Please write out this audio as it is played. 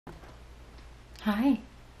Hi,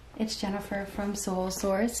 it's Jennifer from Soul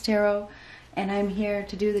Source Tarot, and I'm here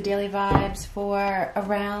to do the daily vibes for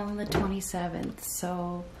around the 27th.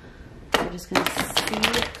 So I'm just going to see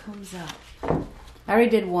what comes up. I already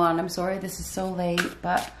did one. I'm sorry this is so late,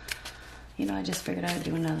 but you know, I just figured I would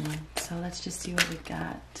do another one. So let's just see what we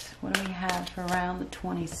got. What do we have for around the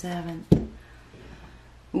 27th?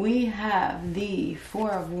 We have the Four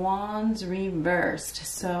of Wands reversed.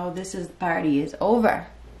 So this is, the party is over.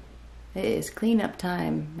 It is cleanup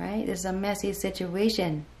time, right? This is a messy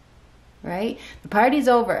situation, right? The party's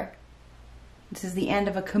over. This is the end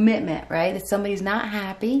of a commitment, right? That somebody's not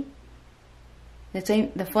happy. This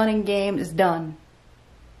ain't, the fun and game is done.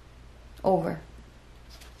 Over.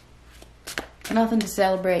 Nothing to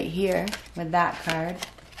celebrate here with that card.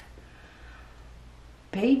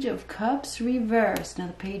 Page of Cups reversed. Now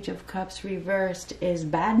the Page of Cups reversed is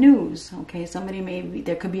bad news. Okay, somebody may be,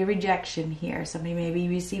 there could be a rejection here. Somebody may be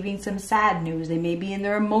receiving some sad news. They may be in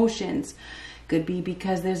their emotions. Could be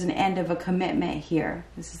because there's an end of a commitment here.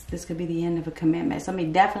 This could be the end of a commitment.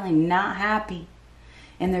 Somebody definitely not happy,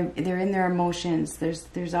 and they're in their emotions.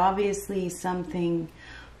 There's obviously something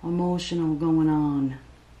emotional going on.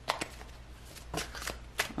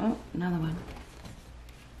 Oh, another one.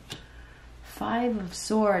 Five of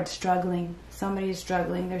Swords, struggling. Somebody's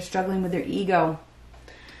struggling. They're struggling with their ego.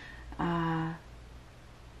 Yeah,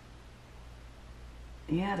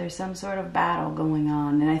 there's some sort of battle going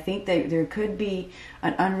on. And I think that there could be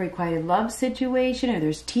an unrequited love situation, or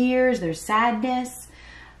there's tears, there's sadness.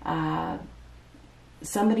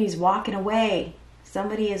 Somebody's walking away.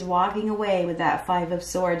 Somebody is walking away with that Five of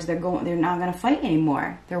Swords. They're not going to fight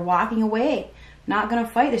anymore. They're walking away. Not going to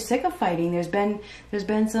fight. They're sick of fighting. There's been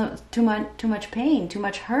too much pain, too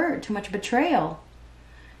much hurt, too much betrayal.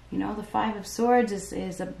 You know, the Five of Swords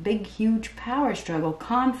is a big, huge power struggle,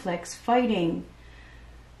 conflicts, fighting.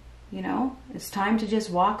 You know, it's time to just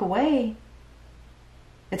walk away.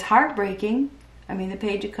 It's heartbreaking. I mean, the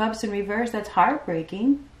Page of Cups in reverse, that's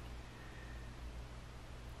heartbreaking.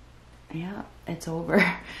 Yeah, it's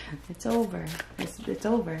over. It's over. It's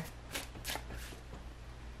over.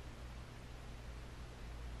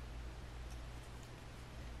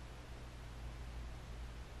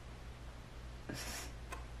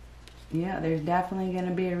 Yeah, there's definitely going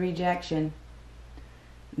to be a rejection.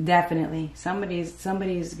 Definitely.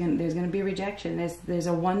 there's going to be a rejection. There's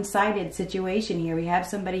a one-sided situation here. We have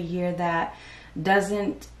somebody here that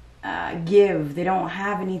doesn't give. They don't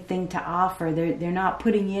have anything to offer. They're not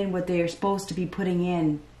putting in what they are supposed to be putting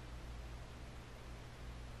in.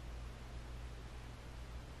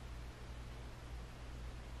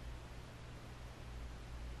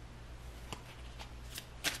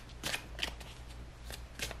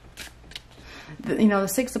 You know, the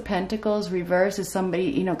Six of Pentacles reverse is somebody,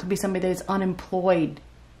 you know, it could be somebody that is unemployed.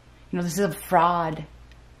 You know, this is a fraud.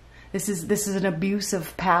 This is an abuse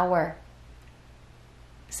of power.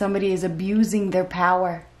 Somebody is abusing their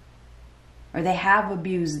power, or they have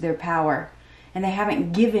abused their power, and they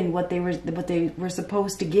haven't given what they were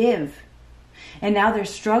supposed to give. And now they're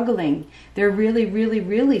struggling. They're really, really,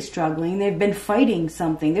 really struggling. They've been fighting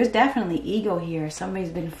something. There's definitely ego here.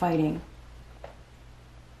 Somebody's been fighting.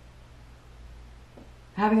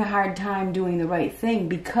 Having a hard time doing the right thing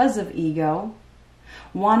because of ego,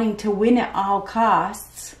 wanting to win at all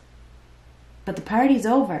costs, but the party's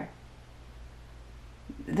over.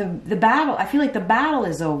 The battle, I feel like the battle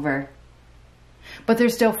is over, but they're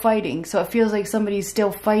still fighting. So it feels like somebody's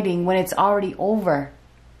still fighting when it's already over.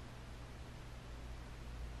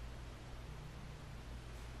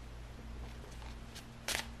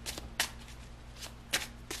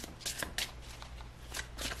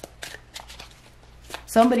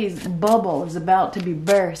 Somebody's bubble is about to be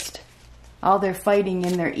burst. All they're fighting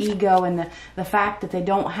in their ego and the fact that they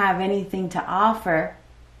don't have anything to offer.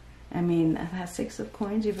 I mean, that Six of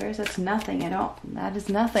Coins reverse, that's nothing. That is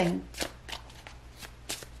nothing.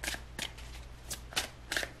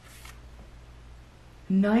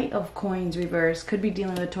 Knight of Coins reverse. Could be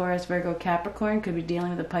dealing with a Taurus, Virgo, Capricorn. Could be dealing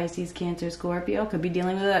with a Pisces, Cancer, Scorpio. Could be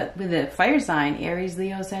dealing with a fire sign, Aries,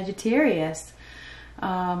 Leo, Sagittarius.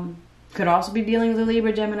 Could also be dealing with a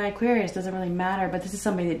Libra, Gemini, Aquarius. Doesn't really matter. But this is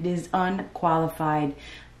somebody that is unqualified.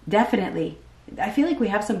 Definitely. I feel like we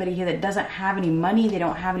have somebody here that doesn't have any money. They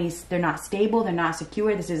don't have any. They're not stable. They're not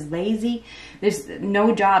secure. This is lazy. There's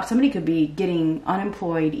no job. Somebody could be getting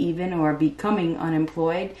unemployed even, or becoming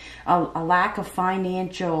unemployed. A lack of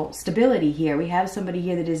financial stability here. We have somebody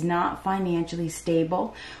here that is not financially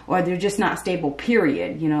stable, or they're just not stable,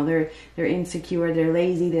 period. You know, they're insecure. They're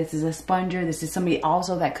lazy. This is a sponger. This is somebody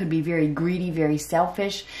also that could be very greedy, very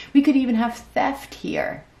selfish. We could even have theft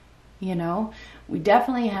here. You know, We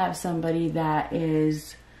definitely have somebody that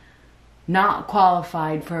is not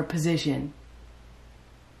qualified for a position.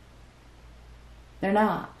 They're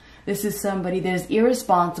not. This is somebody that is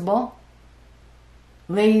irresponsible,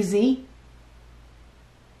 lazy,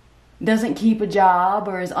 doesn't keep a job,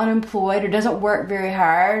 or is unemployed, or doesn't work very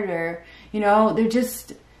hard, or, you know, they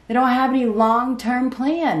don't have any long-term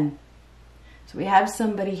plan. So we have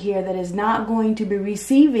somebody here that is not going to be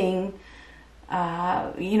receiving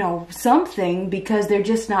you know, something because they're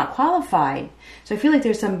just not qualified. So I feel like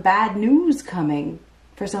there's some bad news coming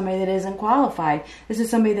for somebody that isn't qualified. This is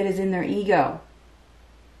somebody that is in their ego.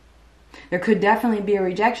 There could definitely be a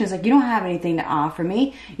rejection. It's like, you don't have anything to offer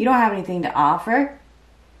me. You don't have anything to offer.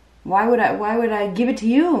 Why would I give it to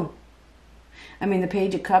you? I mean, the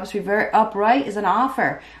Page of Cups upright is an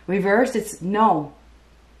offer. Reversed, it's no.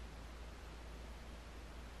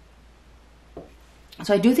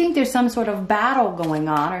 So I do think there's some sort of battle going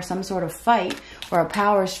on, or some sort of fight, or a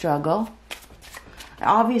power struggle.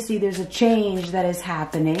 Obviously, there's a change that is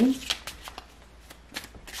happening.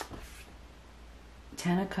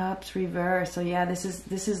 Ten of Cups reverse. So yeah, this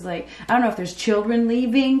is like, I don't know if there's children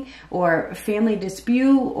leaving, or family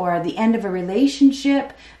dispute, or the end of a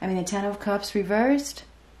relationship. I mean, the Ten of Cups reversed.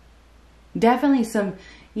 Definitely some,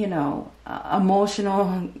 you know,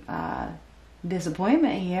 emotional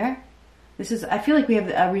disappointment here. I feel like we have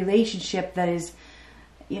a relationship that is,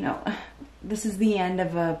 you know, this is the end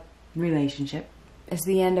of a relationship. It's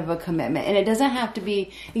the end of a commitment. And it doesn't have to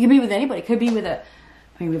be, it could be with anybody. It could be with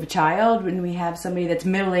we have a child, when we have somebody that's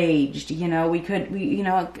middle-aged, you know, you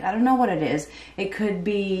know, I don't know what it is. It could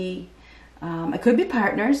be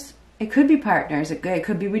partners. It could be partners. It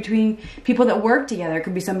could be between people that work together. It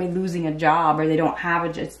could be somebody losing a job, or they don't have a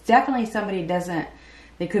job. It's definitely somebody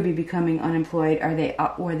they could be becoming unemployed, or they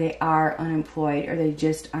are unemployed, or they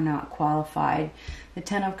just are not qualified. The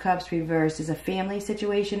Ten of Cups reversed is a family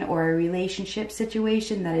situation or a relationship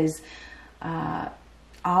situation that is,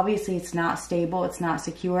 obviously it's not stable, it's not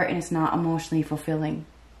secure, and it's not emotionally fulfilling.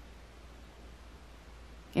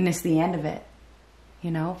 And it's the end of it.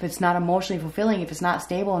 You know, if it's not emotionally fulfilling, if it's not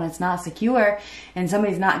stable and it's not secure, and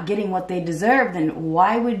somebody's not getting what they deserve, then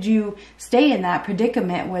why would you stay in that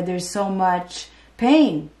predicament where there's so much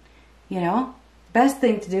pain? You know, best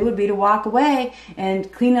thing to do would be to walk away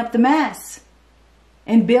and clean up the mess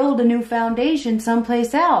and build a new foundation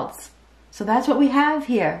someplace else. So that's what we have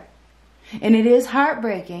here. And it is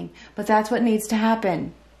heartbreaking, but that's what needs to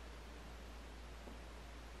happen.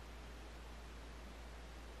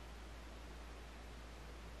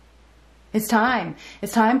 It's time.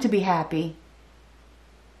 It's time to be happy.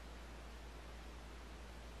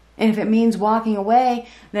 And if it means walking away,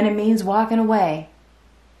 then it means walking away.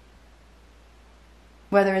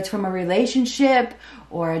 Whether it's from a relationship,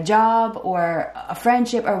 or a job, or a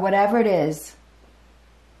friendship, or whatever it is.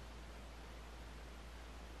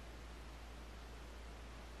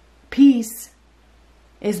 Peace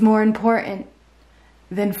is more important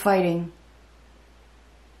than fighting.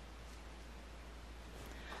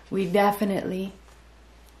 We definitely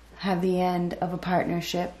have the end of a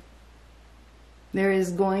partnership. There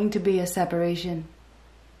is going to be a separation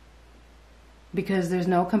because there's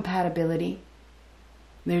no compatibility.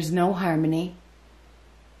 There's no harmony.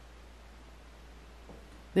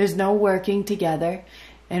 There's no working together.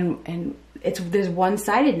 And there's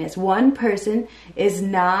one-sidedness. One person is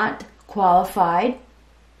not qualified.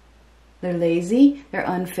 They're lazy. They're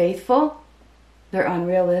unfaithful. They're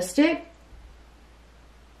unrealistic.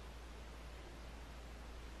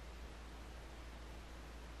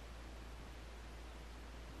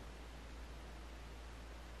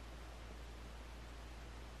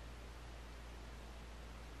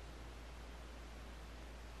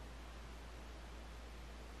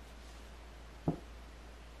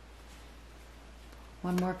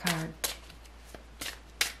 One more card.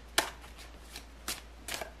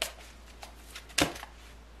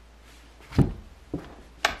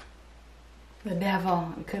 The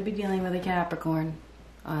Devil. It could be dealing with a Capricorn.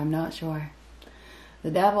 I'm not sure.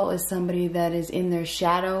 The Devil is somebody that is in their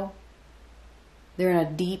shadow. They're in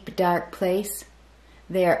a deep, dark place.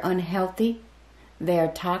 They are unhealthy. They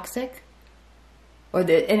are toxic. And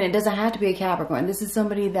it doesn't have to be a Capricorn. This is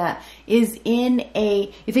somebody that is in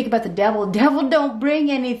you think about the devil. Devil don't bring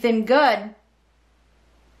anything good.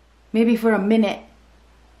 Maybe for a minute,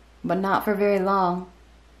 but not for very long.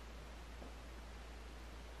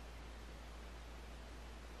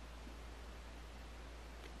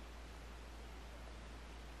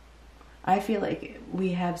 I feel like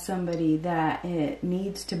we have somebody that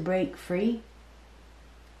needs to break free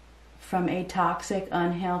from a toxic,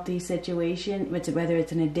 unhealthy situation, whether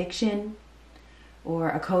it's an addiction or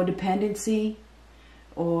a codependency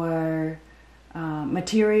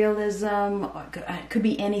materialism, or it could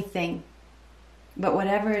be anything. But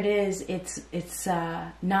whatever it is, it's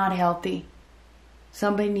not healthy.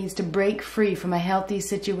 Somebody needs to break free from a healthy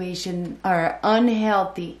situation or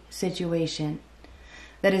unhealthy situation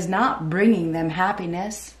that is not bringing them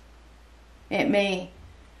happiness. It may,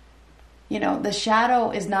 the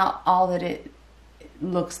shadow is not all that it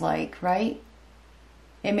looks like, right?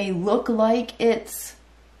 It may look like it's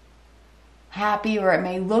happy, or it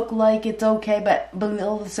may look like it's okay, but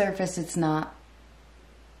below the surface it's not.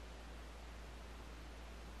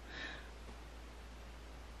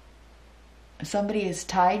 Somebody is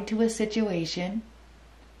tied to a situation.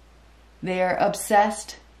 They're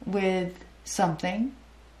obsessed with something.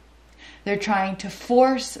 They're trying to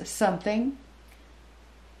force something.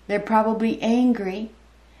 They're probably angry.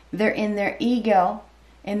 They're in their ego,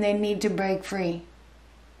 and they need to break free.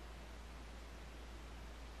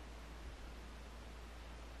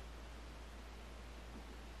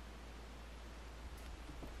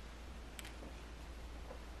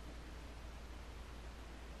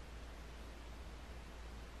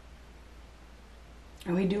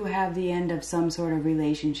 And we do have the end of some sort of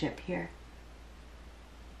relationship here.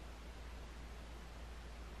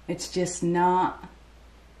 It's just not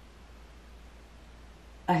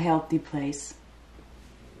a healthy place.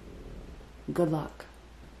 Good luck.